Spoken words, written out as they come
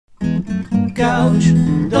couch,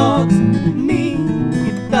 dogs, me,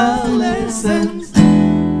 guitar lessons.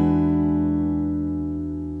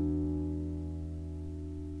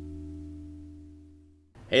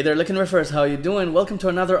 Hey there, LickNRiffers, how you doing? Welcome to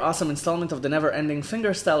another awesome installment of the never-ending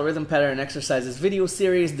fingerstyle rhythm pattern exercises video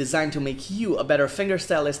series designed to make you a better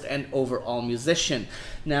fingerstylist and overall musician.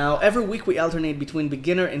 Now, every week we alternate between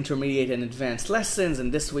beginner, intermediate, and advanced lessons,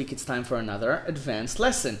 and this week it's time for another advanced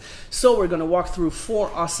lesson. So we're going to walk through 4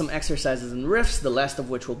 awesome exercises and riffs, the last of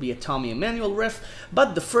which will be a Tommy Emmanuel riff,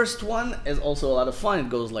 but the first one is also a lot of fun. It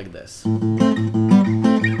goes like this.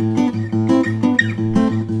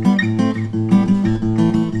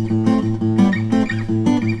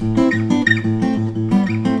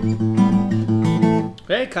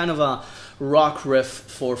 Okay, kind of a rock riff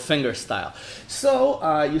for fingerstyle.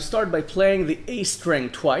 So you start by playing the A string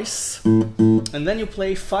twice, and then you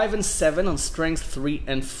play 5 and 7 on strings 3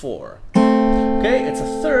 and 4. Okay, it's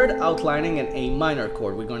a third outlining an A minor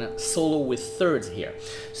chord. We're going to solo with thirds here.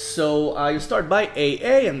 So you start by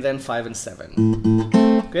A and then 5 and 7.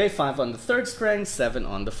 Okay, 5 on the 3rd string, 7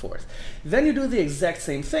 on the 4th. Then you do the exact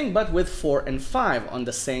same thing, but with 4 and 5 on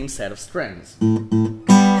the same set of strings.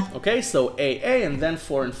 Okay, so A and then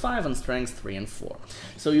 4 and 5 on strings 3 and 4.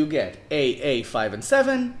 So you get A, 5 and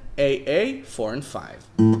 7, A, 4 and 5.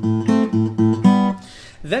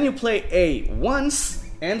 Then you play A once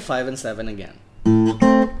and 5 and 7 again.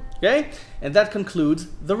 Okay, and that concludes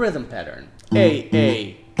the rhythm pattern.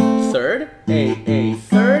 A, third, A,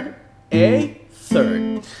 third, A,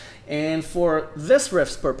 third. And for this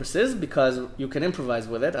riff's purposes, because you can improvise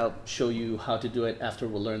with it, I'll show you how to do it after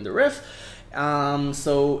we learn the riff.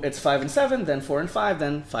 So it's 5 and 7, then 4 and 5,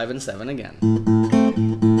 then 5 and 7 again.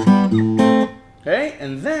 Okay,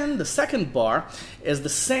 and then the second bar is the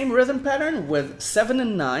same rhythm pattern with 7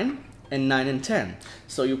 and 9 and 9 and 10.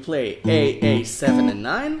 So you play A, 7 and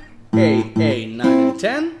 9, A, 9 and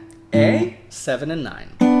 10, A, 7 and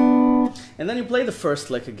 9. And then you play the first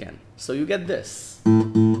lick again. So you get this.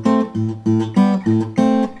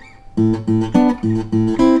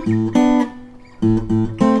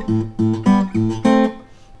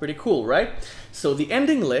 Pretty cool, right? So the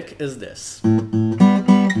ending lick is this.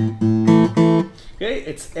 Okay,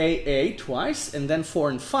 it's A twice, and then 4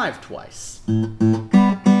 and 5 twice.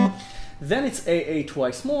 Then it's A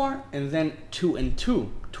twice more, and then 2 and 2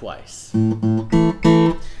 twice.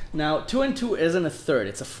 Now, 2 and 2 isn't a third,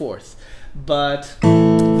 it's a fourth. But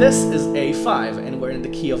this is A5, and we're in the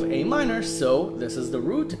key of A minor, so this is the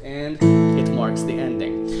root, and it marks the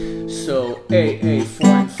ending. So A, 4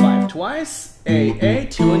 and 5 twice, A,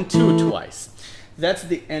 2 and 2 twice. That's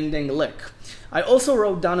the ending lick. I also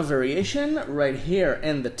wrote down a variation right here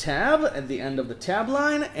in the tab, at the end of the tab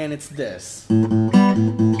line, and it's this.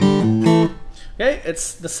 Okay,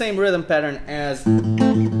 it's the same rhythm pattern as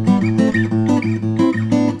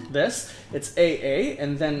this. It's A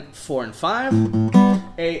and then 4 and 5,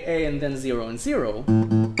 A and then 0 and 0,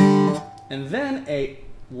 and then A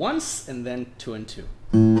once and then 2 and 2.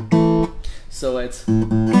 So it's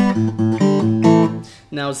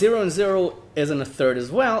now 0 and 0 isn't a third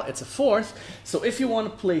as well, it's a fourth. So if you want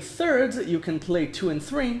to play thirds, you can play 2 and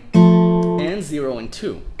 3 and 0 and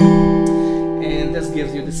 2. And this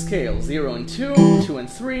gives you the scale: 0 and 2, 2 and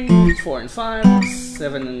 3, 4 and 5,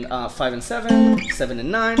 5 and 7, 7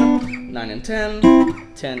 and 9, 9 and 10,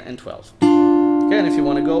 10 and 12. Okay, and if you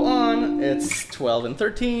want to go on, it's 12 and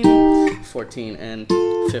 13, 14 and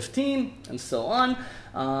 15, and so on,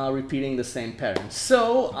 repeating the same pattern.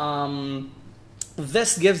 So,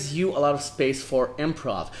 this gives you a lot of space for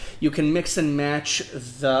improv. You can mix and match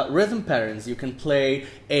the rhythm patterns. You can play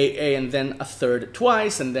A and then a third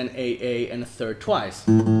twice, and then A and a third twice.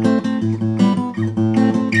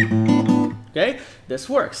 Okay, this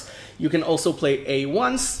works. You can also play A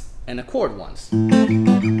once and a chord once.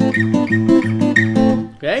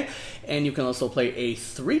 Okay, and you can also play A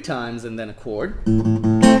 3 times and then a chord,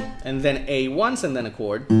 and then A once and then a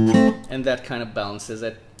chord, and that kind of balances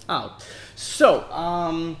it out. So,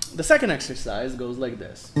 the second exercise goes like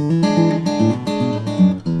this.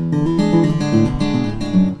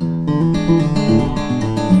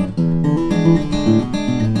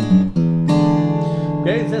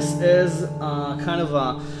 Okay, this is kind of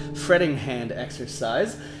a fretting hand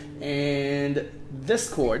exercise, and this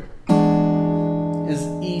chord is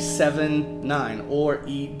E7, 9, or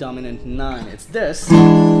E dominant 9. It's this,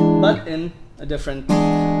 but in a different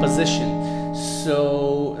position.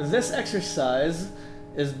 So this exercise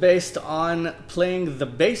is based on playing the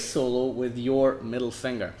bass solo with your middle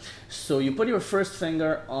finger. So you put your first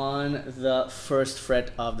finger on the first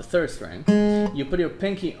fret of the third string, you put your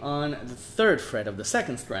pinky on the third fret of the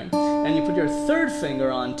second string, and you put your third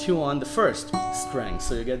finger on the first string,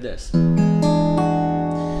 so you get this.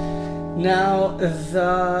 Now,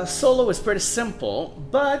 the solo is pretty simple,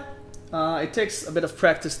 but it takes a bit of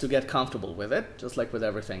practice to get comfortable with it, just like with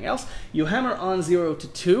everything else. You hammer on 0 to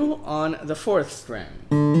 2 on the fourth string,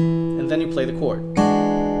 and then you play the chord.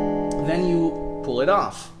 Then you pull it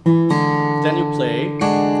off. Then you play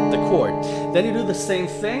the chord. Then you do the same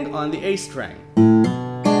thing on the A string.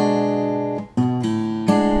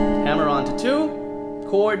 Hammer on to 2,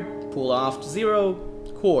 chord, pull off to 0,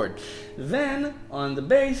 chord. Then on the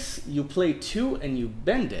bass, you play 2 and you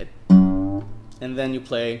bend it, and then you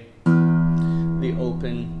play the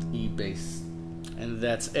open E bass, and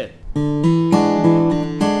that's it.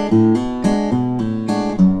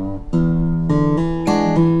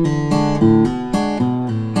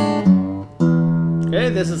 Okay,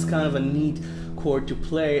 this is kind of a neat chord to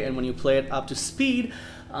play, and when you play it up to speed,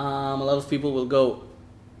 a lot of people will go,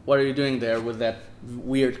 what are you doing there with that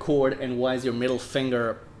weird chord, and why is your middle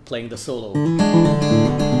finger playing the solo?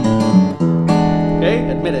 Okay,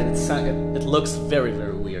 admit it, it looks very,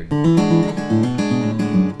 very weird.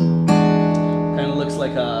 Kind of looks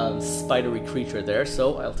like a spidery creature there,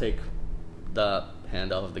 so I'll take the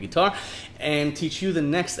hand off of the guitar and teach you the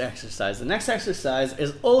next exercise. The next exercise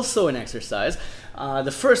is also an exercise.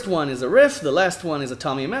 The first one is a riff, the last one is a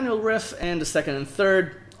Tommy Emmanuel riff, and the second and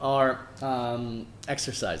third are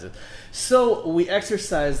exercises. So we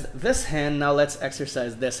exercised this hand, now let's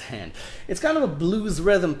exercise this hand. It's kind of a blues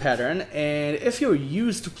rhythm pattern, and if you're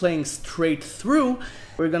used to playing straight through,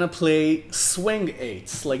 we're gonna play swing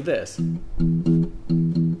eights like this.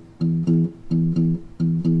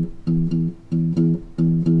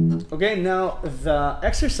 Okay, now the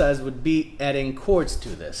exercise would be adding chords to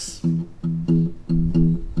this.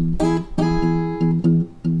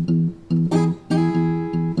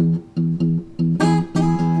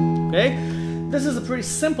 Okay, this is a pretty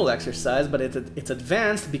simple exercise, but it's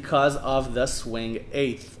advanced because of the swing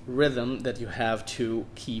eighth rhythm that you have to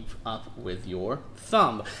keep up with your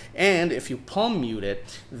thumb. And if you palm mute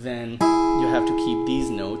it, then you have to keep these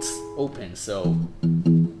notes open. So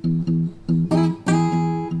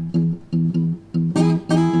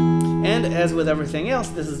as with everything else,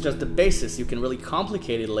 this is just the basis. You can really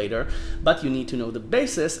complicate it later, but you need to know the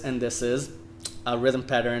basis, and this is a rhythm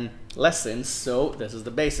pattern lesson, so this is the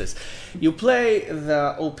basis. You play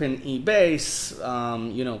the open E bass,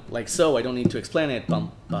 you know, like so. I don't need to explain it.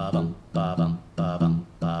 Bum, ba, bum, ba, bum, ba, bum,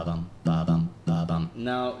 ba, bum, ba, bum, ba, bum.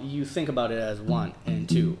 Now you think about it as 1 and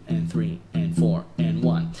 2 and 3 and 4 and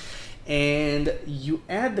 1. And you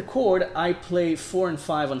add the chord. I play 4 and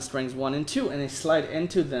 5 on strings 1 and 2, and I slide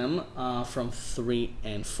into them from 3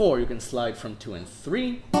 and 4. You can slide from 2 and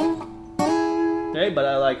 3. Okay, but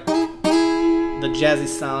I like the jazzy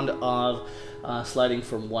sound of sliding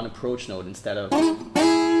from one approach note instead of...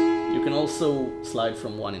 You can also slide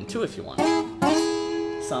from 1 and 2 if you want.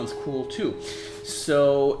 Sounds cool too.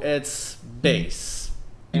 So it's bass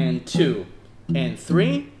and 2 and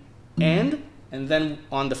 3 and then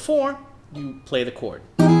on the 4 you play the chord.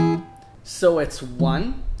 So it's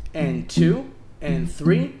 1 and 2 and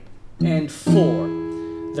 3 and 4.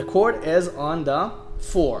 The chord is on the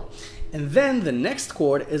 4, and then the next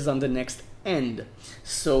chord is on the next end.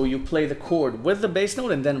 So you play the chord with the bass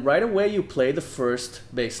note, and then right away you play the first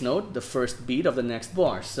bass note, the first beat of the next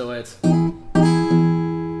bar. So it's...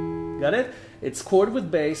 Got it? It's chord with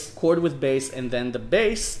bass, and then the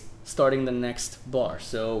bass starting the next bar.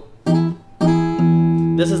 So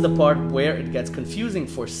this is the part where it gets confusing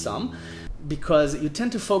for some, because you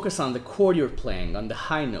tend to focus on the chord you're playing, on the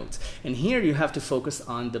high notes. And here you have to focus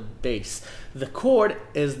on the bass. The chord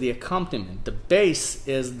is the accompaniment. The bass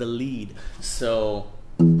is the lead. So...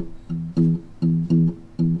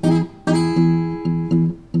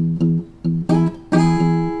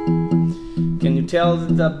 Can you tell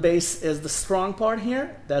that the bass is the strong part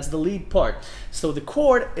here? That's the lead part. So the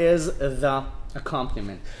chord is the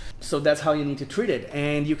accompaniment. So that's how you need to treat it.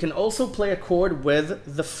 And you can also play a chord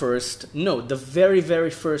with the first note, the very,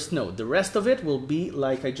 very first note. The rest of it will be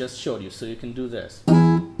like I just showed you. So you can do this.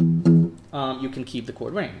 You can keep the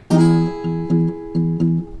chord ringing.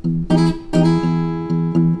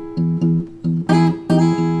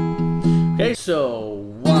 Okay, so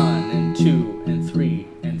 1 and 2 and 3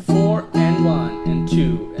 and 4 and 1 and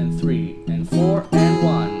 2 and 3 and 4 and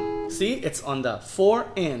 1. See, it's on the 4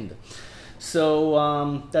 and.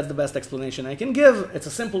 So that's the best explanation I can give. It's a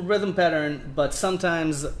simple rhythm pattern, but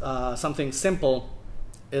sometimes something simple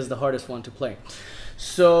is the hardest one to play.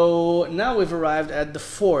 So now we've arrived at the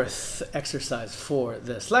fourth exercise for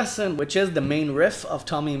this lesson, which is the main riff of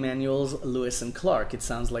Tommy Emmanuel's Lewis and Clark. It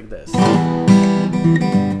sounds like this.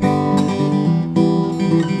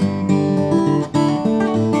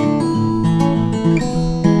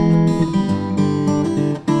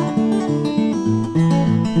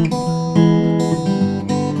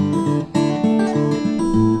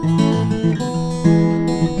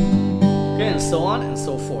 So on and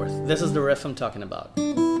so forth. This is the riff I'm talking about.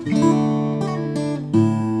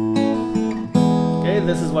 Okay,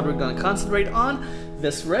 this is what we're going to concentrate on,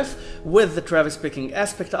 this riff, with the Travis picking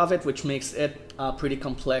aspect of it, which makes it a pretty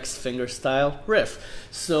complex fingerstyle riff.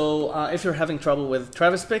 So if you're having trouble with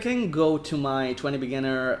Travis picking, go to my 20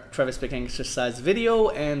 beginner Travis picking exercise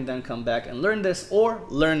video and then come back and learn this, or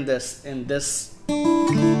learn this in this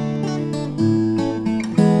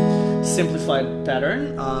simplified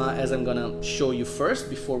pattern, as I'm gonna show you first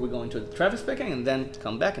before we go into the Travis picking, and then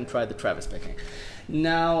come back and try the Travis picking.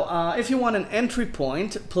 Now, if you want an entry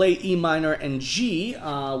point, play E minor and G,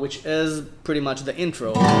 which is pretty much the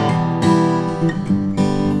intro.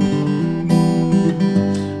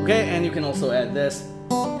 Okay, and you can also add this.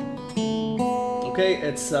 Okay,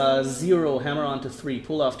 it's 0, hammer on to 3,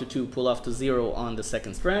 pull off to 2, pull off to 0 on the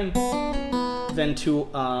second string, then 2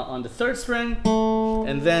 on the third string,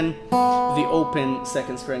 and then the open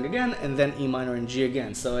second string again, and then E minor and G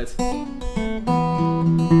again. So it's...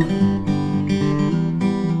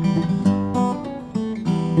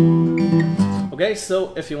 Okay,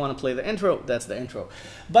 so if you want to play the intro, that's the intro.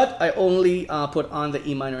 But I only put on the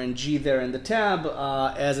E minor and G there in the tab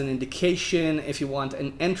as an indication if you want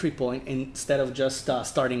an entry point instead of just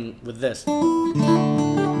starting with this.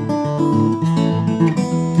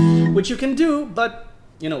 Which you can do, but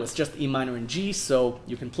you know, it's just E minor and G, so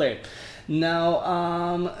you can play it.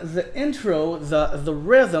 Now, the intro, the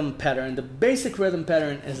rhythm pattern, the basic rhythm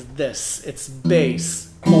pattern is this. It's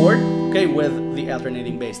bass, chord, okay, with the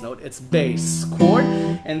alternating bass note. It's bass, chord,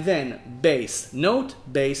 and then bass, note,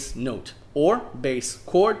 or bass,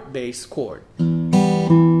 chord,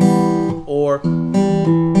 or,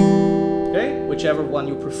 okay, whichever one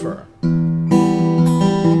you prefer.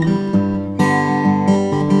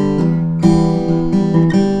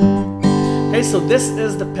 Okay, so this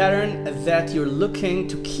is the pattern that you're looking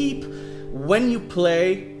to keep when you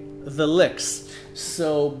play the licks.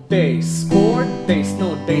 So bass, chord, bass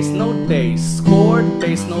note, bass, chord,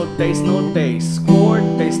 bass note, bass, chord,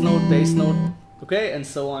 bass note, okay, and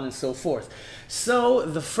so on and so forth. So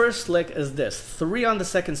the first lick is this: 3 on the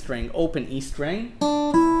second string, open E string,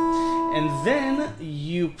 and then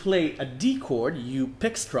you play a D chord, you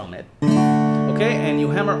pick strum it, okay, and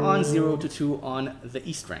you hammer on 0 to 2 on the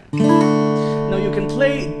E string. Now you can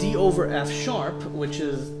play D over F sharp, which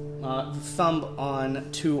is the thumb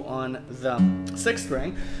on 2 on the 6th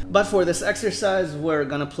string, but for this exercise we're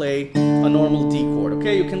gonna play a normal D chord.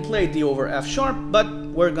 Okay, you can play D over F sharp, but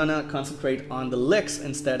we're gonna concentrate on the licks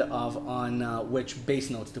instead of on which bass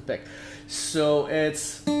notes to pick. So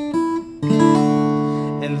it's, and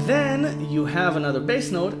then you have another bass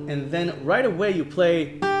note, and then right away you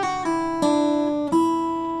play,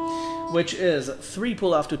 which is 3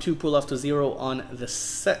 pull off to 2 pull off to 0 on the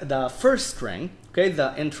first string. Okay,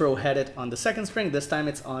 the intro had it on the second string. This time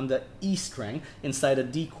it's on the E string inside a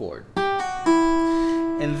D chord.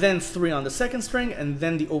 And then 3 on the second string, and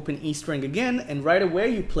then the open E string again, and right away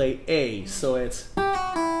you play A. So it's... Okay,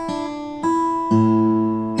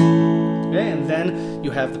 and then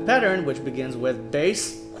you have the pattern, which begins with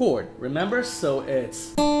bass, chord. Remember? So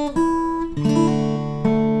it's...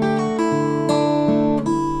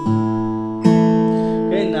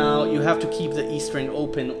 You have to keep the E string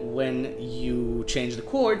open when you change the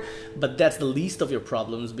chord, but that's the least of your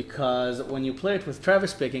problems, because when you play it with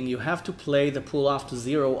Travis picking, you have to play the pull off to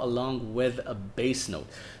 0 along with a bass note.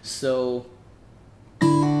 So,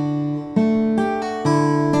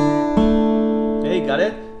 hey, got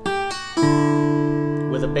it?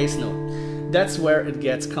 With a bass note. That's where it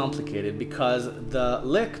gets complicated, because the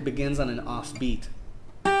lick begins on an off beat.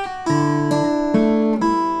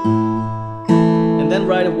 Then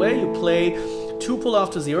right away you play 2 pull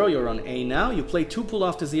off to 0, you're on A now, you play 2 pull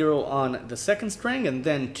off to 0 on the second string, and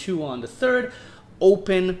then 2 on the third,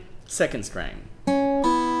 open second string.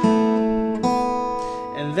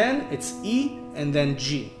 And then it's E and then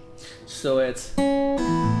G. So it's,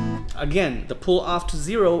 again, the pull off to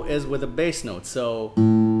 0 is with a bass note, so,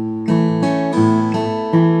 and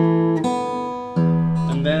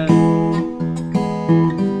then,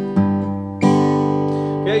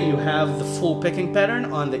 okay, you have the full full picking pattern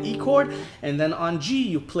on the E chord, and then on G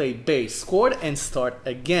you play bass chord and start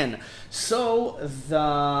again. So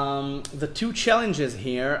the two challenges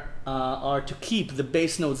here are to keep the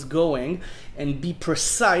bass notes going and be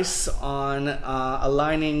precise on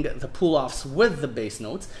aligning the pull-offs with the bass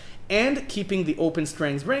notes, and keeping the open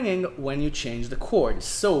strings ringing when you change the chord.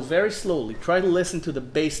 So very slowly, try to listen to the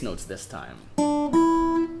bass notes this time.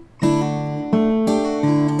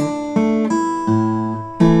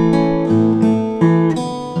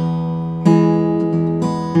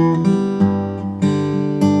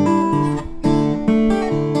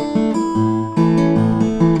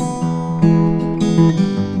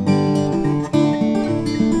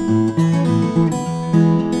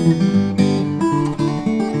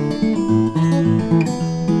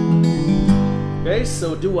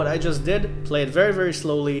 So do what I just did, play it very, very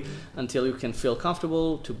slowly until you can feel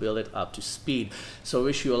comfortable to build it up to speed. So I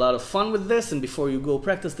wish you a lot of fun with this, and before you go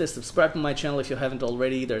practice this, subscribe to my channel if you haven't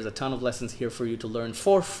already. There's a ton of lessons here for you to learn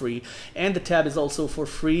for free, and the tab is also for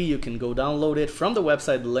free. You can go download it from the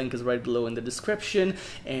website. The link is right below in the description,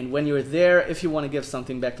 and when you're there, if you want to give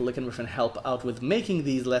something back to LickNRiff and help out with making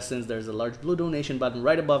these lessons, there's a large blue donation button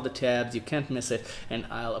right above the tabs. You can't miss it, and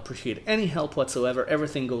I'll appreciate any help whatsoever.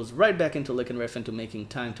 Everything goes right back into LickNRiff and to making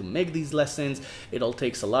time to make these lessons. It all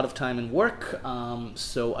takes a lot of time and work,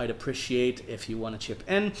 so I'd appreciate if you want to chip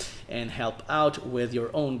in and help out with your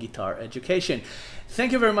own guitar education.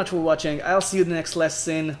 Thank you very much for watching. I'll see you in the next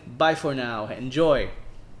lesson. Bye for now. Enjoy.